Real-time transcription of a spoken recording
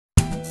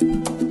The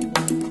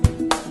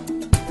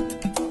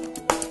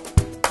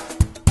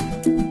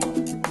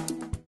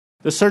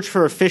search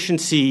for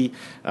efficiency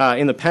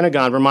in the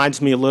Pentagon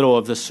reminds me a little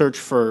of the search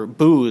for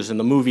booze in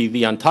the movie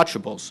The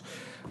Untouchables,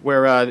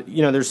 where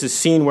there's this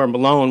scene where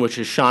Malone, which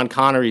is Sean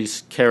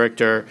Connery's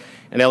character,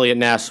 and Elliot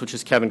Ness, which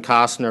is Kevin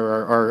Costner,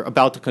 are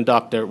about to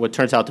conduct what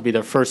turns out to be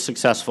their first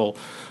successful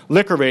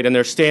liquor raid, and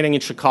they're standing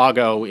in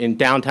Chicago, in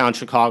downtown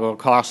Chicago,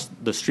 across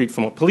the street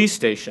from a police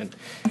station.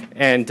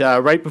 And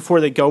right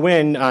before they go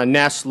in,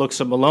 Ness looks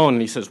at Malone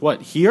and he says,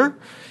 "What, here?"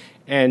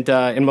 And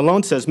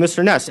Malone says,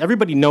 "Mr. Ness,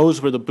 everybody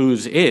knows where the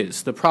booze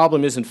is. The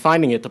problem isn't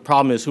finding it. The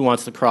problem is who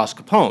wants to cross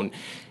Capone."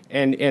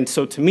 And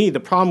so to me, the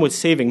problem with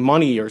saving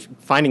money or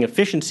finding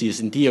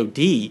efficiencies in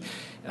DOD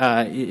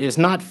is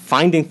not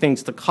finding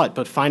things to cut,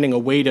 but finding a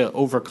way to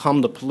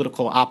overcome the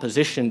political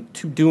opposition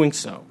to doing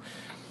so.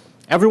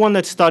 Everyone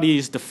that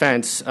studies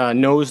defense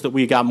knows that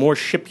we got more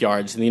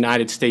shipyards in the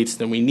United States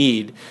than we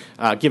need,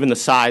 given the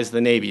size of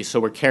the Navy. So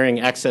we're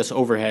carrying excess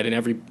overhead in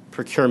every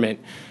procurement,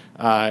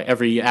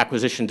 every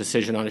acquisition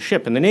decision on a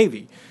ship in the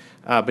Navy.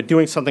 But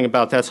doing something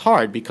about that's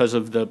hard because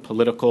of the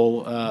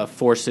political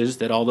forces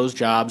that all those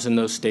jobs in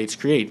those states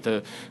create.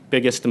 The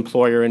biggest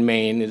employer in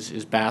Maine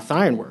is Bath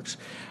Iron Works.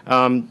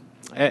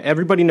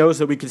 Everybody knows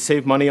that we could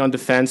save money on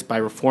defense by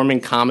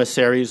reforming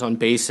commissaries on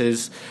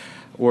bases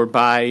or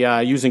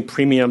by using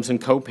premiums and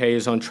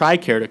co-pays on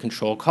TRICARE to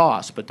control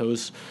costs. But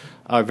those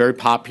are very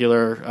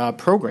popular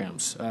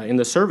programs in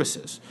the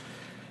services.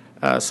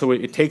 So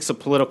it takes a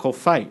political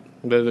fight.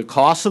 The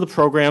costs of the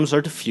programs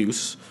are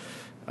diffuse.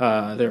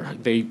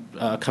 They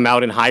come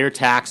out in higher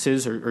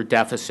taxes or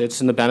deficits,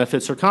 and the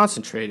benefits are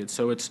concentrated.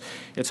 So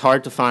it's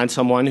hard to find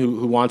someone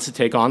who wants to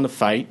take on the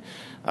fight,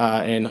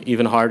 and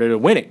even harder to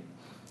win it.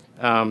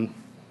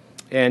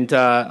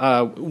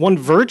 One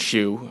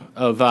virtue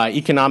of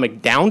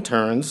economic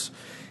downturns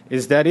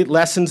is that it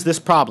lessens this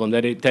problem,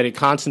 that it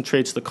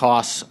concentrates the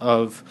costs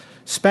of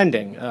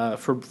spending.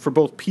 For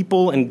both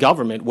people and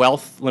government,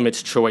 wealth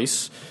limits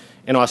choice,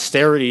 and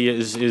austerity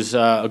is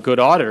a good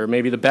auditor,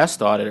 maybe the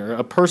best auditor.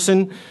 A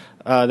person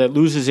that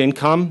loses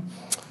income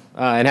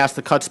and has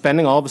to cut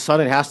spending all of a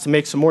sudden has to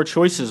make some more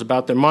choices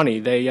about their money.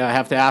 They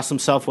have to ask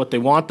themselves what they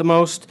want the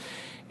most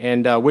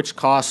and which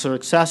costs are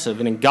excessive.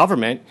 And in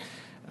government,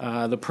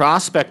 the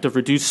prospect of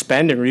reduced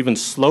spending or even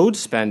slowed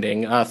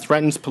spending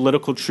threatens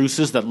political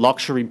truces that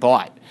luxury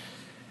bought.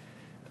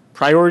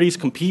 Priorities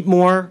compete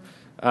more,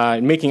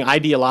 making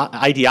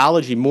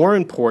ideology more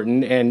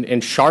important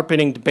and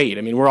sharpening debate.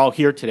 I mean, we're all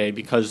here today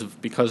because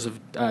of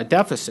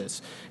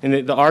deficits.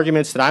 And the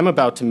arguments that I'm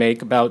about to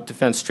make about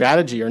defense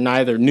strategy are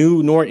neither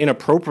new nor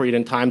inappropriate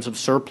in times of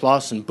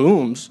surplus and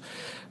booms,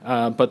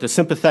 but the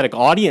sympathetic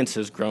audience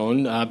has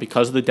grown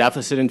because of the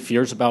deficit and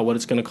fears about what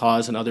it's going to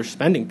cause in other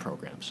spending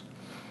programs.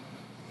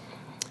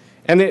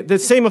 And the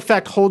same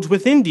effect holds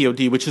within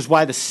DOD, which is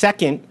why the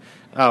second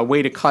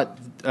way to cut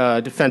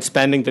defense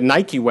spending, the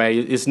Nike way,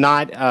 is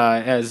not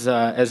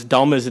as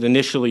dumb as it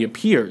initially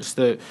appears.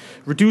 The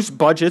reduced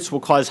budgets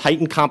will cause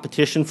heightened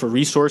competition for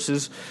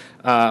resources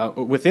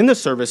within the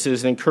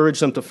services and encourage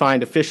them to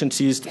find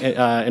efficiencies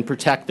and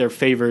protect their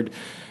favored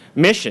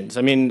missions.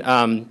 I mean,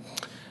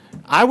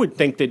 I would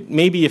think that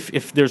maybe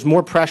if there's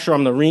more pressure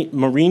on the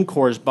Marine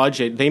Corps'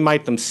 budget, they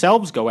might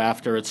themselves go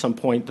after at some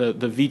point the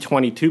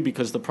V-22,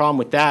 because the problem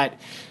with that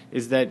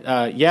is that,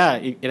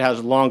 it has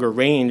a longer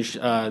range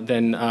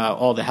than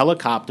all the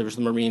helicopters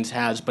the Marines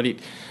has, but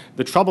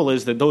the trouble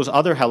is that those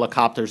other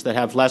helicopters that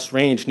have less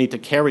range need to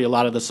carry a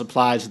lot of the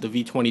supplies that the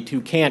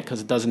V-22 can't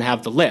because it doesn't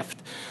have the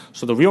lift.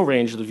 So the real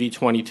range of the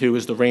V-22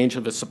 is the range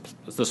of the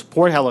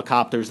support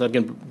helicopters that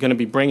are going to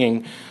be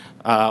bringing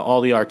all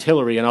the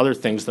artillery and other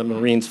things that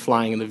Marines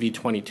flying in the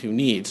V-22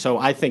 need. So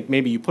I think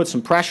maybe you put some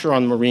pressure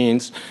on the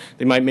Marines,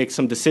 they might make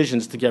some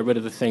decisions to get rid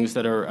of the things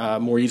that are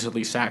more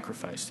easily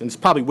sacrificed. And it's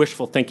probably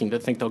wishful thinking to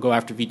think they'll go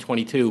after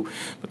V-22,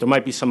 but there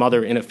might be some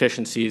other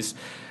inefficiencies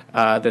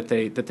that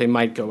they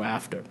might go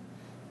after.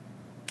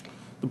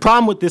 The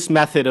problem with this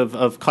method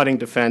of cutting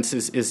defense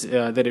is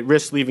that it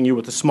risks leaving you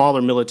with a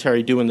smaller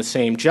military doing the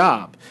same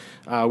job,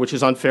 which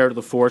is unfair to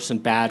the force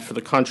and bad for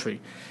the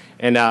country.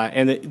 And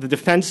the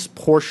defense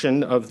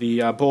portion of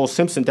the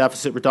Bowles-Simpson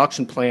deficit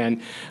reduction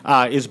plan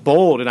is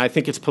bold, and I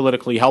think it's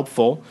politically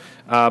helpful,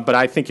 but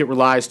I think it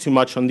relies too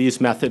much on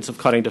these methods of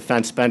cutting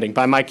defense spending.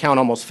 By my count,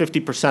 almost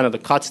 50% of the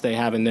cuts they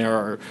have in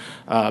there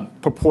are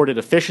purported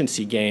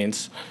efficiency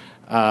gains,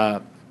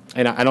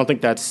 and I don't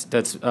think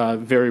that's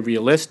very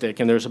realistic.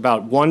 And there's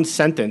about one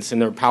sentence in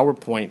their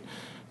PowerPoint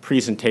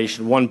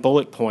presentation, one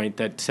bullet point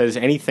that says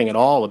anything at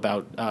all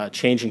about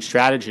changing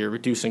strategy or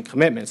reducing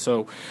commitment.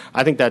 So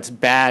I think that's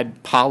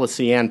bad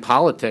policy and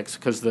politics,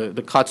 because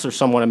the cuts are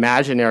somewhat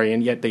imaginary,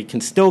 and yet they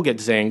can still get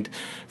zinged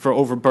for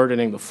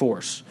overburdening the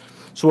force.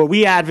 So what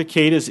we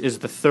advocate is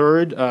the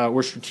third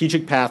or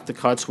strategic path to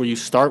cuts, where you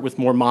start with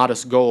more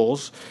modest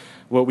goals,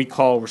 what we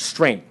call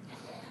restraint.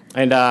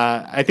 And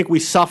I think we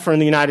suffer in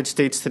the United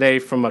States today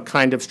from a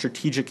kind of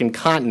strategic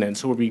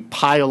incontinence, where we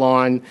pile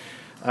on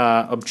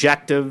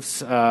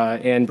objectives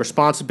and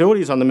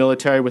responsibilities on the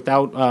military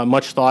without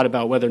much thought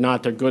about whether or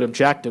not they're good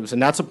objectives.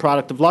 And that's a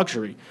product of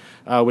luxury,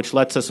 which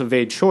lets us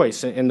evade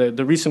choice. And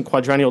the recent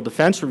Quadrennial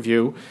Defense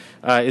Review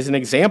is an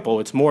example.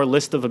 It's more a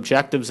list of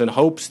objectives and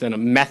hopes than a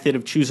method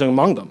of choosing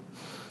among them.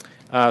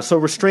 So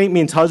restraint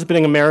means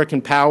husbanding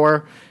American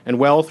power and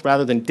wealth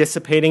rather than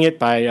dissipating it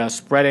by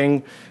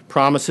spreading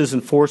promises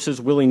and forces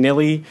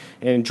willy-nilly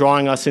and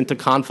drawing us into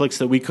conflicts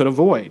that we could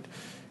avoid.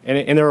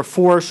 And there are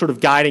four sort of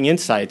guiding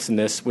insights in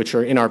this, which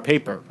are in our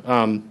paper.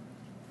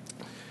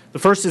 The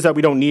first is that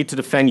we don't need to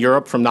defend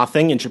Europe from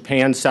nothing, and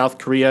Japan, South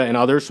Korea, and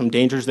others from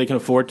dangers they can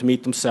afford to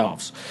meet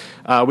themselves.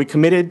 We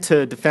committed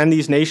to defend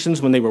these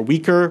nations when they were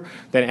weaker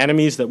than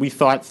enemies that we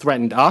thought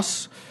threatened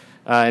us.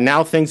 And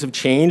now things have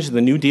changed.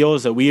 The new deal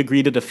is that we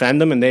agree to defend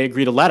them, and they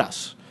agree to let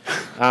us.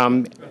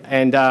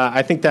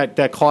 I think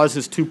that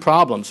causes two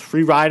problems,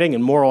 free riding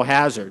and moral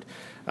hazard.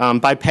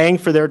 By paying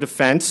for their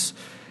defense,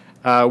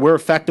 we're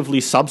effectively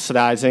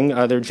subsidizing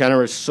their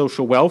generous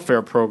social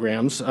welfare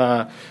programs,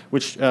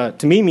 which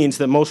to me means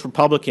that most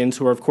Republicans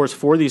who are, of course,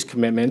 for these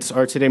commitments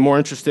are today more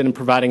interested in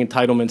providing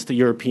entitlements to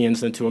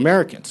Europeans than to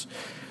Americans.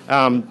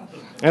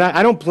 And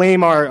I don't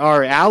blame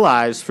our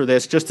allies for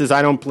this, just as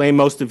I don't blame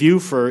most of you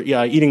for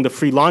eating the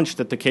free lunch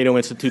that the Cato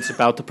Institute's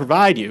about to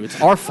provide you. It's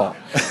our fault.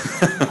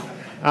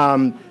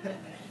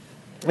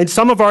 And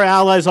some of our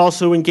allies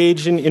also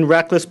engage in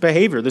reckless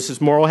behavior. This is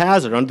moral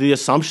hazard under the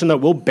assumption that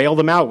we'll bail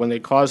them out when they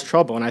cause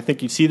trouble. And I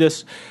think you see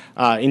this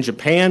in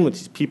Japan with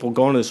these people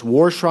going to this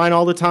war shrine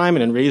all the time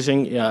and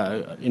enraging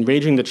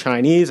the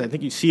Chinese. I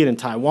think you see it in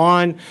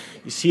Taiwan.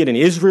 You see it in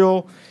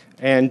Israel.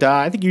 And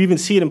I think you even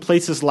see it in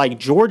places like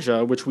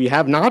Georgia, which we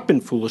have not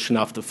been foolish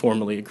enough to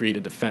formally agree to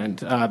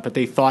defend, but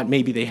they thought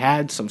maybe they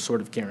had some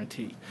sort of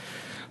guarantee.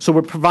 So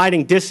we're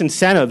providing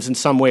disincentives in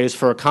some ways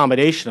for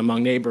accommodation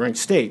among neighboring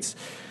states.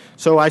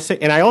 So I say,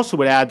 and I also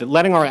would add that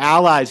letting our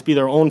allies be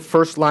their own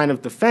first line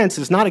of defense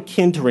is not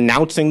akin to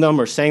renouncing them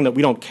or saying that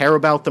we don't care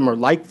about them or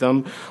like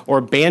them or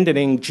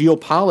abandoning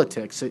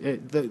geopolitics.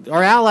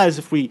 Our allies,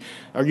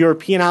 our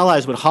European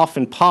allies would huff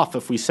and puff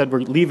if we said we're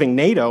leaving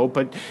NATO,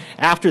 but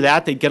after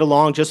that they'd get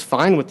along just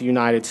fine with the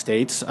United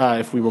States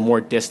if we were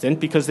more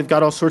distant because they've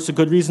got all sorts of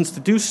good reasons to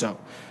do so.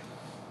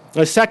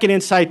 The second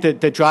insight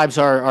that drives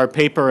our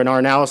paper and our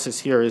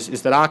analysis here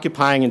is that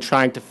occupying and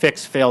trying to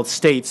fix failed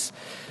states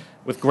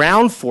with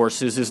ground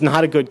forces is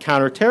not a good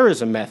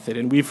counterterrorism method.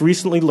 And we've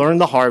recently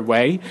learned the hard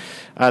way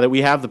that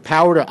we have the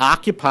power to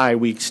occupy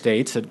weak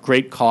states at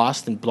great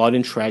cost and blood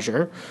and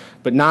treasure,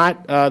 but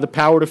not the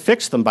power to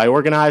fix them by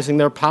organizing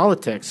their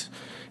politics.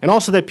 And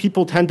also that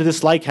people tend to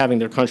dislike having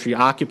their country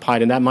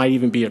occupied, and that might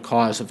even be a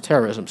cause of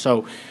terrorism.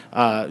 So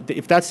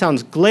if that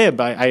sounds glib,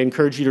 I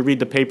encourage you to read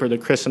the paper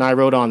that Chris and I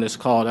wrote on this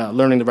called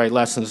Learning the Right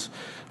Lessons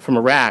from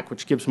Iraq,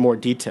 which gives more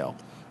detail.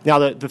 Now,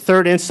 the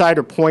third insight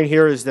or point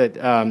here is that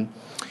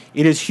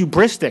it is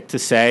hubristic to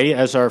say,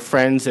 as our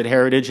friends at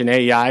Heritage and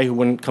AEI, who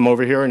wouldn't come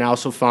over here, are now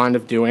so fond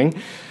of doing,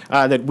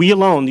 that we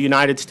alone, the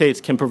United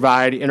States, can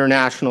provide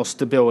international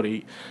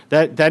stability.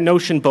 That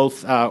notion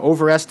both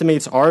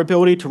overestimates our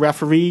ability to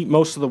referee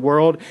most of the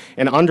world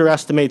and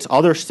underestimates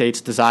other states'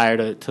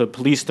 desire to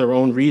police their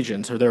own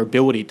regions or their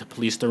ability to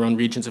police their own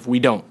regions if we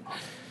don't.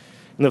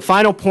 And the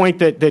final point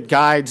that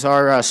guides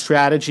our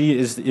strategy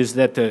is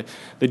that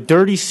the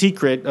dirty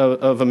secret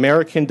of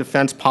American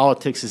defense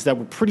politics is that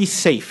we're pretty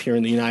safe here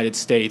in the United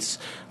States,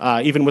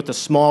 even with a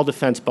small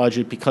defense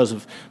budget because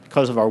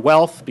of our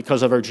wealth,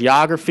 because of our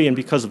geography, and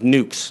because of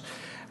nukes.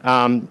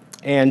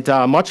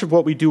 Much of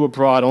what we do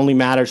abroad only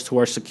matters to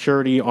our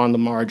security on the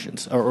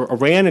margins.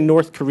 Iran and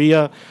North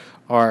Korea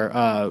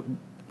are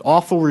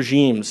awful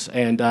regimes,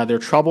 and they're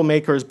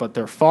troublemakers, but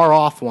they're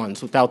far-off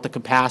ones without the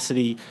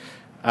capacity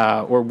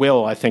or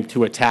will, I think,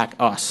 to attack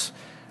us.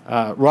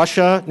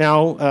 Russia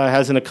now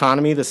has an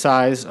economy the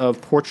size of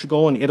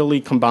Portugal and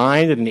Italy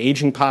combined, and an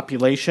aging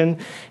population,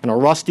 and a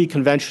rusty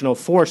conventional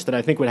force that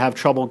I think would have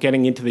trouble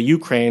getting into the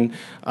Ukraine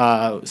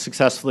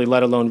successfully,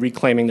 let alone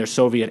reclaiming their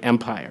Soviet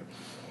empire.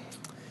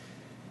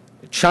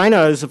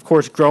 China is, of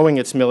course, growing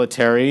its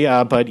military,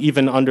 but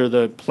even under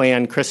the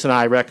plan Chris and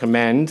I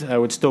recommend,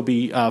 would still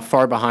be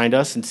far behind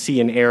us in sea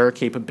and air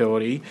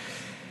capability.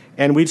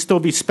 And we'd still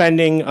be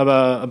spending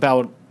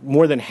about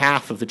more than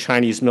half of the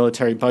Chinese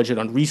military budget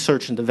on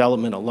research and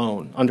development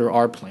alone under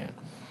our plan.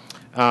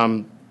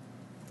 And,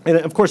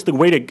 of course, the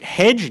way to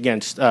hedge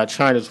against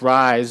China's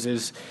rise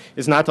is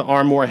not to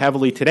arm more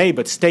heavily today,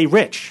 but stay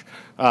rich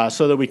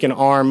so that we can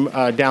arm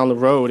down the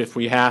road if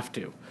we have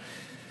to.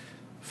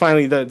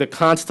 Finally, the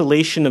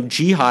constellation of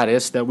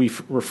jihadists that we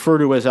refer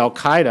to as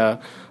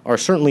al-Qaeda are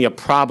certainly a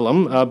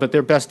problem, but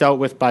they're best dealt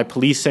with by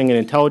policing and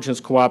intelligence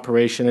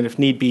cooperation, and if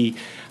need be,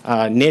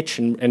 niche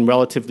and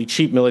relatively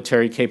cheap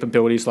military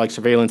capabilities like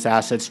surveillance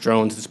assets,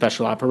 drones, and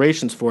special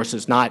operations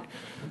forces, not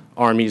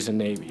armies and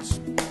navies.